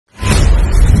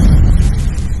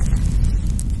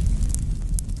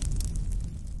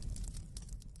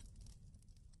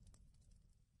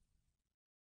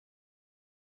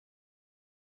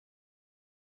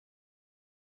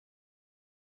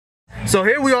So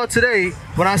here we are today.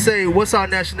 When I say what's our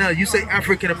nationality, you say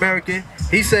African American.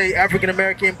 He say African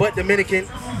American, but Dominican,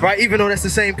 right? Even though that's the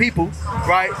same people,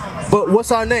 right? But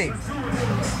what's our name?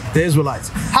 The Israelites.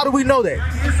 How do we know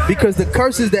that? Because the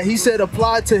curses that he said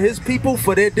applied to his people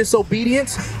for their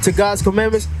disobedience to God's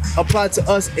commandments applied to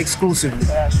us exclusively.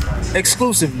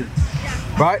 Exclusively.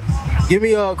 Right? Give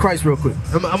me Christ real quick.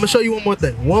 I'm gonna show you one more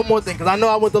thing. One more thing, because I know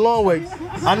I went the long way.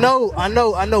 I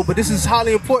know, but this is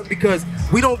highly important because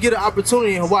we don't get an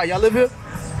opportunity in Hawaii. Y'all live here?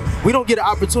 We don't get an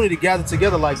opportunity to gather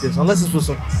together like this unless it's for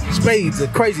some spades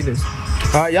and craziness.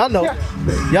 All right, y'all know.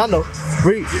 Y'all know.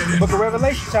 Read. Book of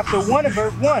Revelation, chapter 1 and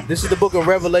verse 1. This is the book of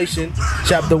Revelation,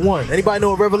 chapter 1. Anybody know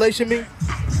what revelation means?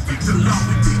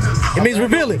 It means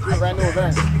revealing.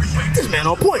 This man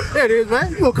on point. There it is,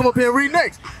 man. You gonna come up here and read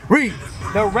next. Read.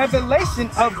 The revelation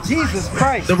of Jesus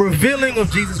Christ. The revealing of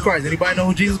Jesus Christ. Anybody know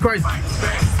who Jesus Christ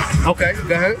is? Okay,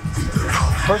 go ahead.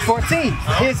 Verse 14.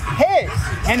 His head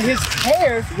and his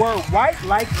hairs were white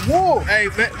like wool. Hey,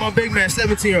 my big man,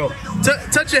 17-year-old.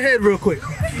 Touch your head real quick.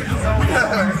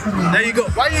 There you go.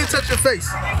 Why you didn't touch your face?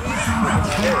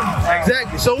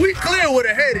 Exactly. So we clear where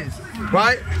the head is,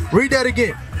 right? Read that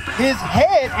again. His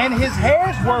head and his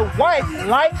hairs were white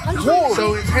like wool.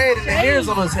 So his head and the hairs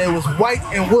on his head was white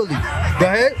and woolly. Go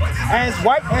ahead. As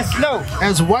white as snow.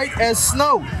 As white as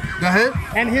snow. Go ahead.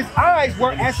 And his eyes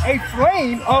were as a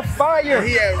flame of fire. And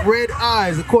he had red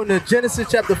eyes, according to Genesis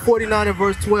chapter 49 and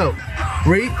verse 12.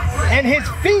 Read. And his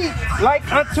feet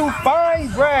like unto fine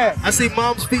brass. I see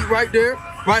mom's feet right there.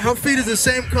 Right, her feet is the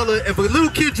same color. If a little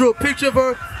kid drew a picture of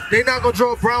her, they're not gonna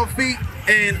draw brown feet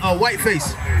and a white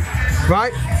face.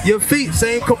 Right? Your feet,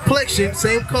 same complexion,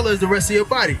 same color as the rest of your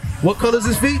body. What color is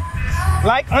his feet?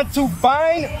 Like unto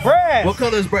fine brass. What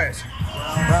color is brass?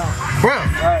 Brown.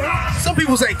 Brown. Right. Some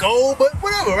people say gold, but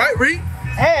whatever, right? Read.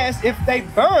 As if they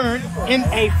burned in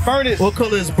a furnace. What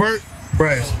color is burnt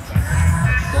brass?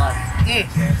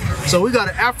 So we got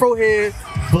an afro head,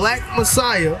 black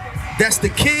Messiah. That's the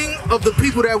king of the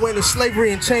people that went into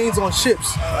slavery in chains on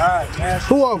ships.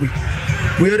 Who are we?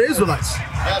 We are the Israelites.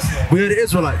 We are the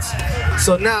Israelites.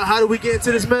 So now, how do we get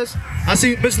into this mess? I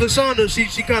see Miss LaShonda,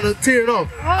 she kind of tearing off.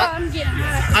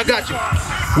 I got you.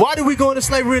 Why did we go into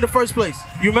slavery in the first place?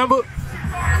 You remember?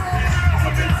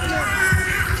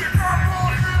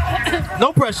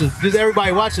 No pressure. Just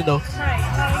everybody watching though.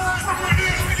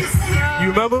 You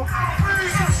remember?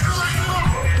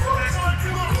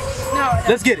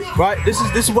 Let's get it, right? This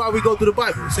is why we go through the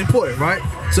Bible. It's important, right?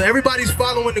 So everybody's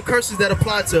following the curses that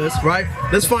apply to us, right?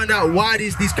 Let's find out why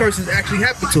these curses actually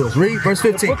happen to us. Read verse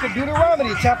 15. The book of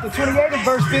Deuteronomy, chapter 28 and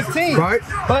verse 15. Right.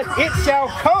 But it shall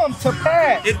come to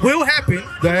pass. It will happen.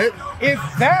 Go ahead. If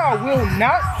thou wilt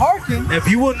not hearken. If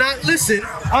you will not listen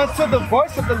unto the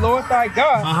voice of the Lord thy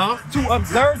God, to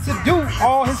observe to do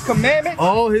all his commandments.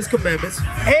 All his commandments.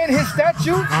 And his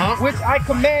statutes, which I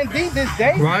command thee this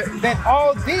day. Right. That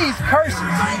all these curses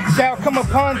shall come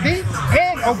upon thee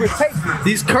and overtake thee.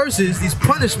 These curses, these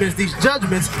punishments, these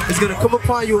judgments is going to come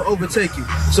upon you and overtake you.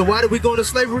 So why did we go into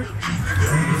slavery?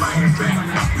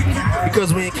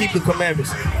 Because we didn't keep the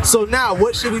commandments. So now,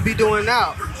 what should we be doing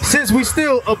now? Since we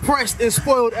still oppressed and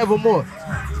spoiled evermore.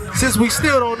 Since we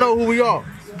still don't know who we are.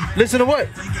 Listen to what?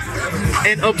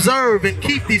 And observe and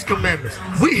keep these commandments.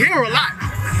 We hear a lot.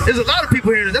 There's a lot of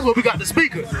people hearing this. That's why we got the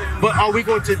speaker. But are we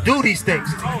going to do these things?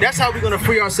 That's how we're going to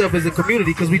free ourselves as a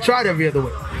community, because we tried every other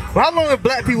way. But how long have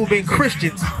black people been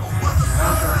Christians?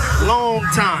 Long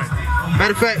time.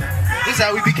 Matter of fact, this is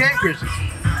how we became Christians.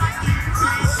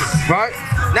 Right?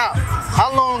 Now,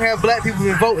 how long have black people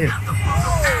been voting?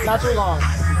 Not too long.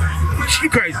 You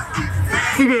crazy.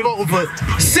 We've been voting for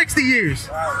 60 years.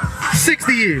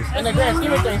 60 years. In the grand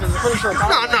scheme of things, it's a pretty short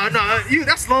time. No.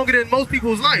 That's longer than most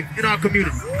people's life in our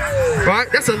community. Right?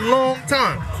 That's a long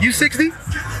time. You 60?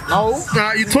 No.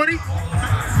 You 20?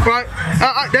 Right?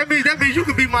 That means you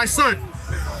could be my son.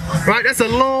 Right? That's a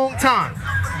long time.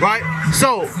 Right?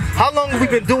 So, how long have we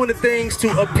been doing the things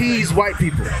to appease white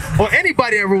people? Or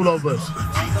anybody that rule over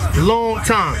us? Long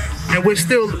time. And we're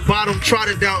still bottom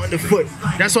trodden down underfoot.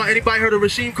 That's why anybody heard of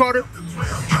Rasheem Carter?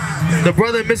 The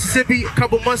brother in Mississippi a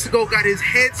couple months ago got his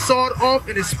head sawed off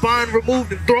and his spine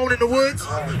removed and thrown in the woods.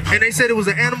 And they said it was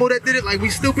an animal that did it, like we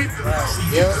stupid.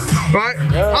 Right?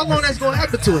 How long that's going to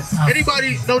happen to us?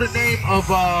 Anybody know the name of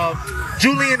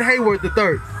Julian Hayward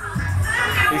III?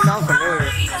 He sounds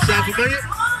familiar. Sound familiar?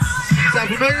 Sound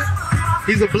familiar?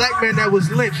 He's a black man that was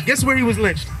lynched. Guess where he was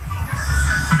lynched?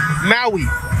 Maui.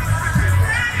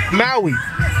 Maui.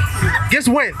 Guess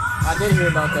when? I did hear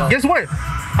about that. Guess when?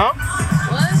 Huh?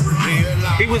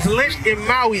 What? He was lynched in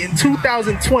Maui in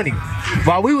 2020.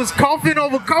 While we was coughing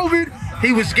over COVID,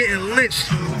 he was getting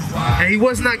lynched, and he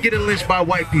was not getting lynched by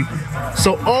white people.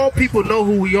 So all people know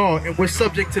who we are, and we're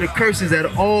subject to the curses at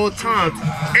all times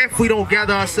if we don't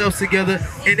gather ourselves together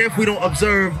and if we don't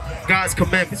observe God's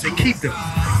commandments and keep them.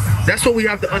 That's what we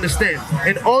have to understand.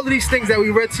 And all of these things that we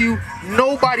read to you,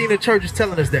 nobody in the church is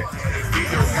telling us that.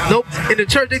 Nope. In the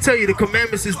church, they tell you the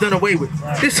commandments is done away with.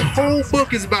 This whole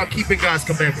book is about keeping God's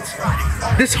commandments.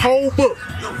 This whole book,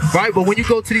 right? But when you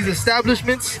go to these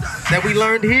establishments that we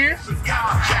learned here,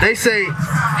 they say,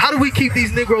 how do we keep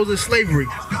these Negroes in slavery?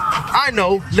 I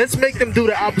know. Let's make them do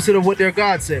the opposite of what their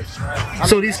God says,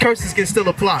 so these curses can still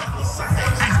apply.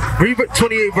 Read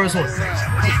 28 verse 1.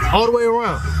 All the way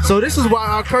around. So this is why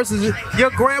our curses, your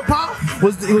grandpa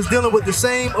was dealing with the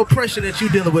same oppression that you're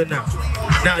dealing with now.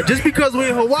 Now, just because we're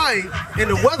in Hawaii and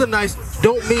the weather nice,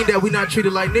 don't mean that we're not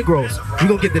treated like Negroes. We're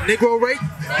going to get the Negro rate.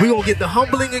 We're going to get the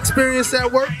humbling experience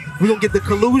at work. We're going to get the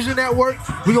collusion at work.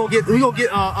 We're going to get,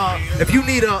 if you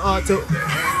need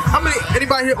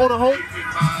anybody here own a home?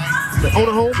 Own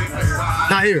a home?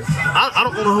 Not here. I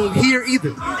don't own a home here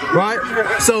either, right?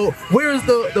 So where is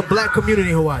the black community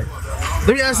in Hawaii?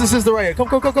 Let me ask this sister right here. Come,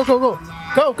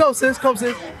 sis. Come,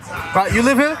 sis. Right, you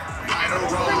live here?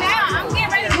 I'm getting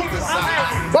ready to move.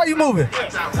 Why are you moving?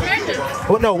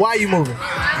 Well, no, why are you moving?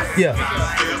 Yeah.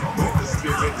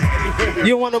 You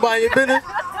don't want nobody in your business?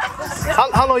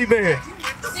 How long you been here?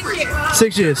 6 years.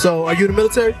 6 years. So are you in the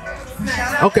military?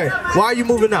 Okay. Why are you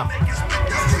moving now?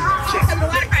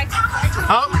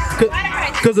 Huh?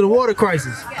 Because of the water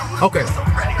crisis. Okay.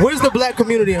 Where's the black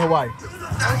community in Hawaii?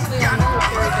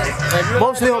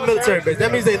 Mostly on military base.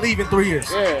 That means they leave in 3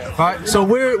 years. All right. So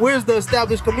where's the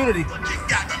established community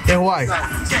in Hawaii?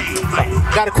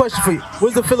 Got a question for you.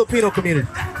 Where's the Filipino community?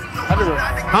 Everywhere.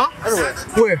 Huh? Everywhere.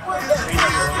 Where?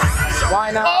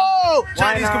 Why not? Oh,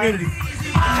 Chinese community.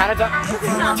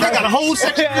 Chinatown. They got a whole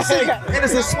section of the city, and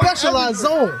it's a specialized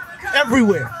zone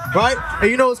everywhere, right? And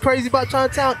you know what's crazy about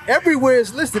Chinatown? Everywhere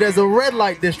is listed as a red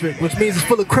light district, which means it's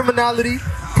full of criminality,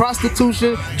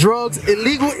 prostitution, drugs,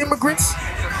 illegal immigrants,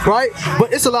 right?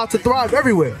 But it's allowed to thrive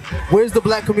everywhere. Where's the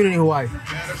black community in Hawaii?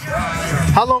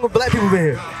 How long have black people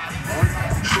been here?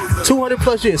 200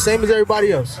 plus years, same as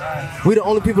everybody else. We the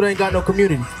only people that ain't got no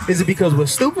community. Is it because we're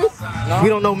stupid? We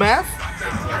don't know math?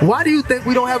 Why do you think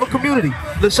we don't have a community?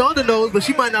 LaShonda knows, but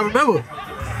she might not remember.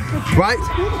 Right?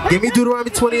 Give me Deuteronomy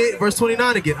 28 verse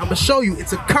 29 again. I'm gonna show you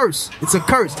it's a curse. It's a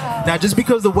curse. Now just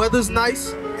because the weather's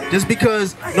nice, just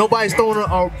because nobody's throwing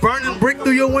a burning brick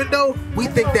through your window, we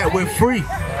think that we're free.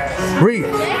 Read.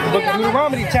 Book of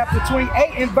Deuteronomy chapter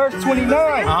 28 and verse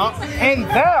 29. And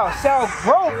thou shalt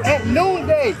grope at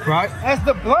noonday, Right. as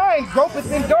the blind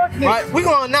gropeth in darkness. Right? We're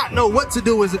gonna not know what to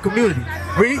do as a community.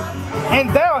 Read. And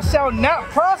thou shalt not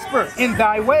prosper in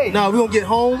thy way. Now we're gonna get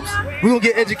homes, we're gonna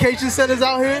get education centers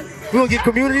out here, we're gonna get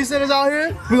community centers out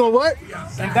here. We're gonna what?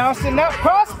 And thou shalt not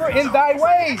prosper in thy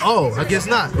ways. Oh, I guess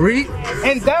not. Read.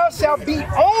 And thou shalt be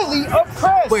only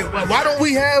oppressed. Wait, why don't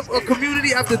we have a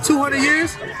community after 200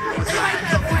 years?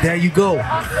 There you go.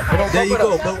 There you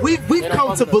go. But we've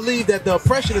come to believe that the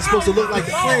oppression is supposed to look like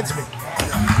the Klansmen.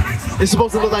 It's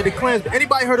supposed to look like the Klansmen.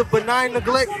 Anybody heard of benign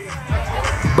neglect?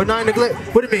 Benign neglect?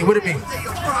 What do it mean? What do it mean?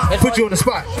 Put you on the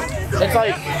spot. It's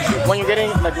like when you're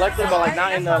getting neglected, but like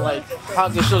not in the like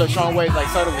positive, strong ways, like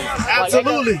subtly.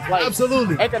 Absolutely,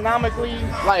 absolutely. Economically,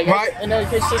 like Right. in the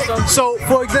education system. So,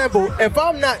 for example, if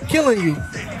I'm not killing you,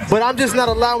 but I'm just not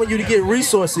allowing you to get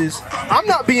resources, I'm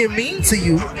not being mean to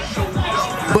you,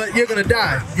 but you're gonna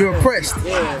die. You're oppressed,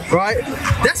 right?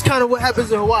 That's kind of what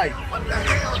happens in Hawaii.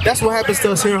 That's what happens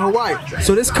to us here in Hawaii.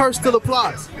 So this curse still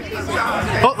applies.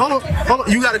 Hold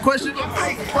on. You got a question?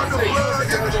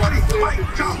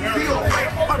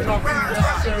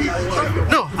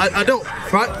 No, I don't.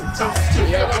 Right?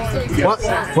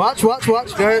 Watch. Go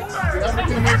ahead.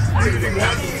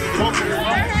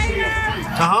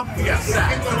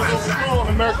 When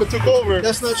America took over,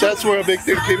 That's not true. that's where a big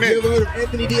thing came You ever in. heard of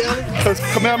Anthony D. Allen? Because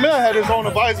Kamehameha had his own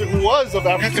advisor who was of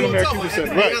African American descent.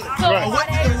 Right, right. What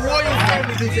did the royal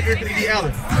family do to Anthony D.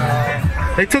 Allen?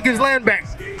 They took his land back.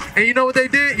 And you know what they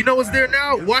did? You know what's there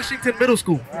now? Washington Middle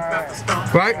School.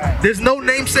 Right? There's no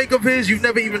namesake of his. You've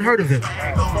never even heard of him.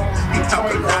 How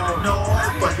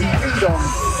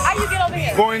you get over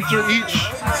here? Going through each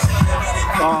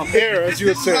era, as you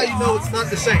would This is how say. you know it's not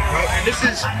the same, right? And this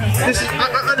is.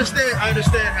 I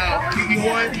understand how you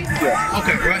won. Yeah.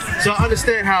 Okay, right. So I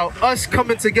understand how us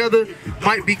coming together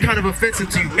might be kind of offensive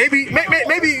to you. Maybe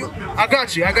I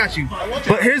got you.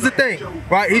 But here's the thing,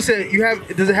 right? He said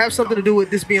does it have something to do with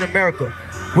this being America?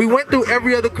 We went through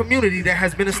every other community that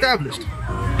has been established.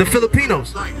 The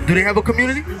Filipinos, do they have a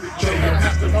community?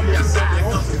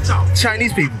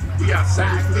 Chinese people.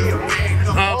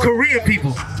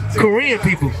 Korean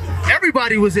people.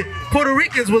 Everybody was here. Puerto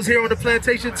Ricans was here on the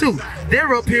plantation too.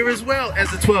 They're up here as well as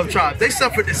the 12 tribes. They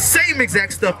suffered the same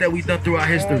exact stuff that we've done through our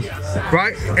history,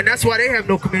 right? And that's why they have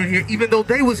no community here, even though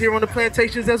they was here on the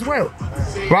plantations as well,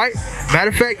 right? Matter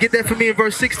of fact, get that for me in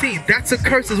verse 16. That's a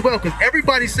curse as well, because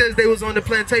everybody says they was on the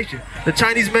plantation. The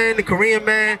Chinese man, the Korean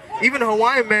man, even the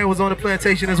Hawaiian man was on the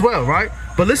plantation as well, right?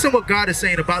 But listen what God is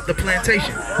saying about the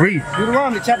plantation. Read.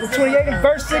 Deuteronomy chapter 28 and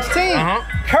verse 16.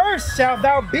 Cursed shalt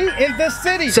thou be in the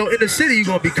city. So in the city you're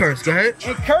going to be cursed. Go ahead.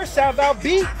 And cursed shalt thou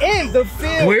be in the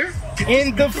field. Where?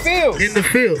 In the field. In the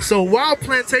field. So while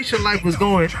plantation life was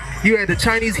going, you had the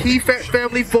Chinese He-Fat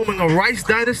family forming a rice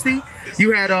dynasty.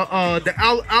 You had I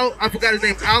forgot his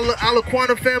name,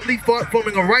 Alaquana family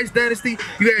forming a rice dynasty.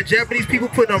 You had Japanese people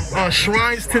putting up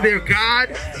shrines to their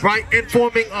god, right, and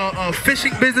forming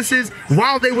fishing businesses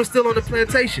while they were still on the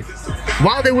plantation.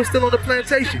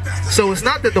 So it's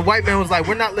not that the white man was like,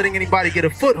 we're not letting anybody get a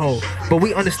foothold, but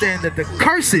we understand that the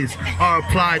curses are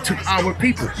applied to our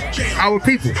people,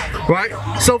 right?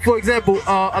 So for example,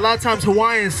 a lot of times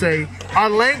Hawaiians say our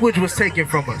language was taken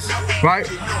from us, right?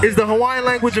 Is the Hawaiian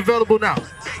language available now?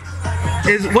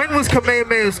 When was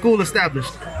Kamehameha School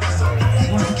established?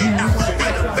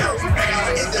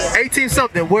 18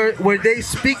 something. Were they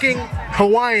speaking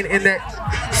Hawaiian in that?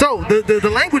 So the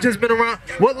language has been around.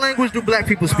 What language do black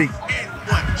people speak?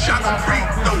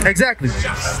 Exactly.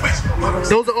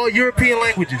 Those are all European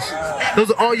languages.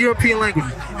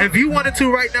 If you wanted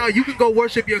to right now, you can go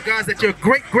worship your gods that your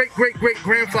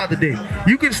great-great-great-great-grandfather did.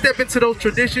 You can step into those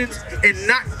traditions and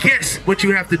not guess what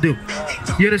you have to do.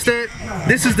 You understand?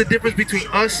 This is the difference between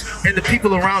us and the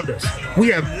people around us. We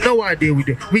have no idea we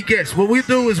do. We guess. What we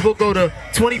do is we'll go to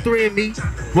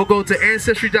 23andMe, we'll go to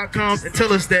Ancestry.com and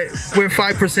tell us that we're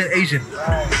 5% Asian.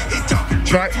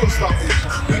 Right?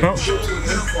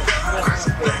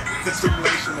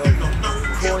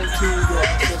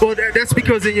 Well, that's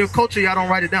because in your culture y'all don't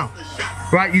write it down,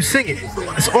 right? You sing it.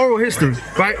 It's oral history,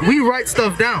 right? We write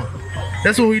stuff down.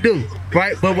 That's what we do,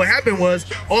 right? But what happened was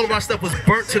all of our stuff was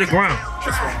burnt to the ground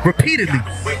repeatedly.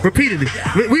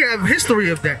 We have history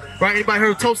of that, right? Anybody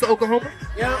heard of Tulsa, Oklahoma?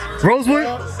 Yeah. Rosewood?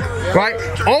 Right?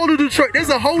 All of Detroit. There's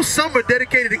a whole summer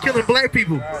dedicated to killing black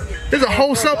people. There's a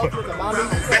whole summer.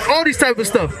 And all these type of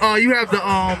stuff. You have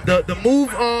the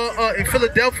move in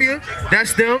Philadelphia.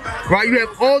 That's them, right? You have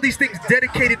all these things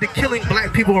dedicated to killing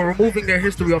black people and removing their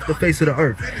history off the face of the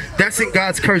earth. That's in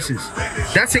God's curses.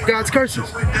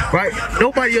 Right?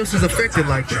 Nobody else is affected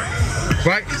like that,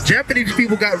 right? Japanese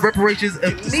people got reparations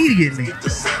immediately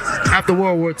after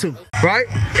World War II, right?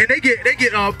 And they get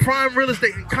prime real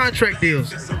estate and contract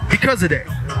deals because of that.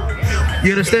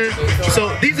 You understand?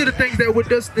 So these are the things that we're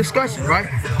just discussing, right?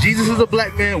 Jesus is a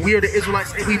black man, we are the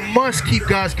Israelites, and we must keep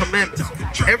God's commandments.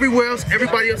 Everywhere else,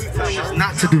 everybody else is telling us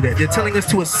not to do that. They're telling us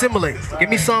to assimilate. Give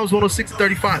me Psalms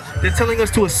 106:35. They're telling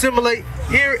us to assimilate.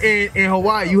 Here in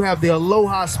Hawaii, you have the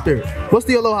Aloha spirit. What's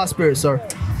the Aloha spirit, sir?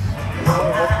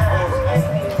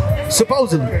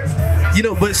 Supposedly. You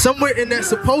know, but somewhere in that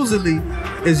supposedly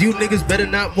is you niggas better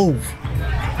not move.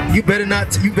 You better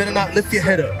not lift your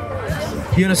head up.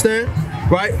 You understand?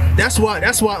 Right? That's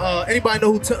why anybody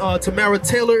know who Tamara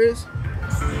Taylor is?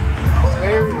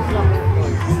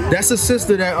 That's a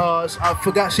sister that I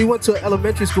forgot. She went to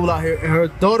elementary school out here, and her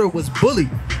daughter was bullied.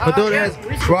 Her daughter has,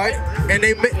 right? And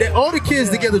they all the kids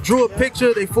together drew a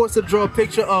picture. They forced her to draw a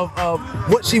picture of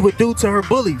what she would do to her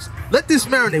bullies. Let this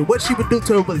marinate. What she would do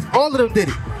to her bullies. All of them did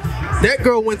it. That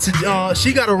girl went to,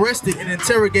 she got arrested and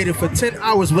interrogated for 10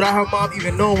 hours without her mom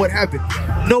even knowing what happened.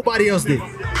 Nobody else did.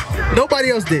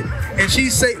 And she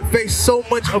faced so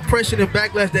much oppression and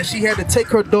backlash that she had to take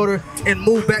her daughter and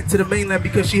move back to the mainland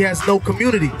because she has no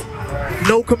community.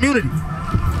 No community.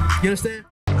 You understand?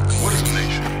 What is a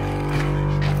nation?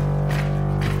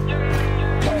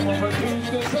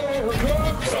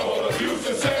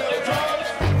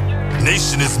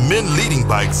 Nation is men leading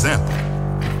by example.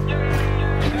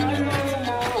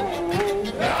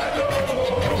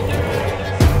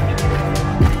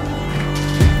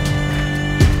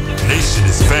 Nation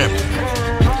is family.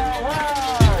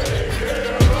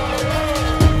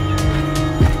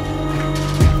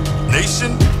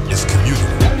 Nation is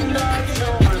community.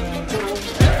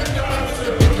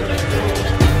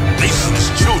 Nation is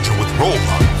children with role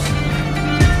models.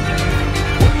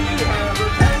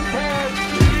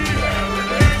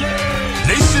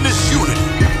 Nation is unity.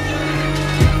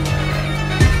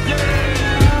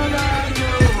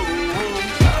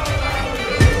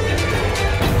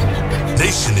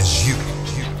 Nation is you.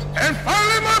 And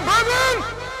finally,